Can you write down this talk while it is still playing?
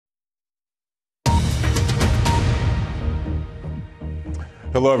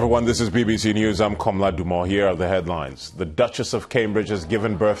Hello everyone, this is BBC News. I'm Komla Dumont. Here are the headlines. The Duchess of Cambridge has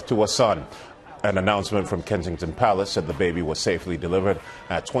given birth to a son. An announcement from Kensington Palace said the baby was safely delivered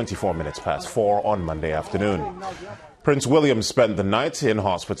at 24 minutes past 4 on Monday afternoon. Prince William spent the night in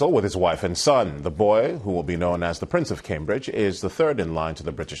hospital with his wife and son. The boy, who will be known as the Prince of Cambridge, is the third in line to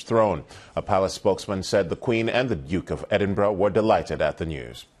the British throne. A palace spokesman said the Queen and the Duke of Edinburgh were delighted at the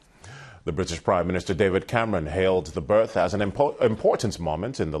news. The British Prime Minister David Cameron hailed the birth as an important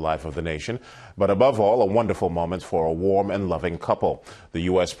moment in the life of the nation, but above all, a wonderful moment for a warm and loving couple. The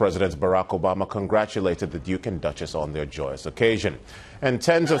U.S. President Barack Obama congratulated the Duke and Duchess on their joyous occasion. And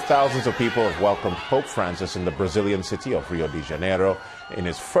tens of thousands of people have welcomed Pope Francis in the Brazilian city of Rio de Janeiro in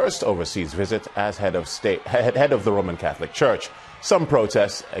his first overseas visit as head of the Roman Catholic Church. Some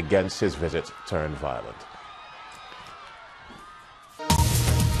protests against his visit turned violent.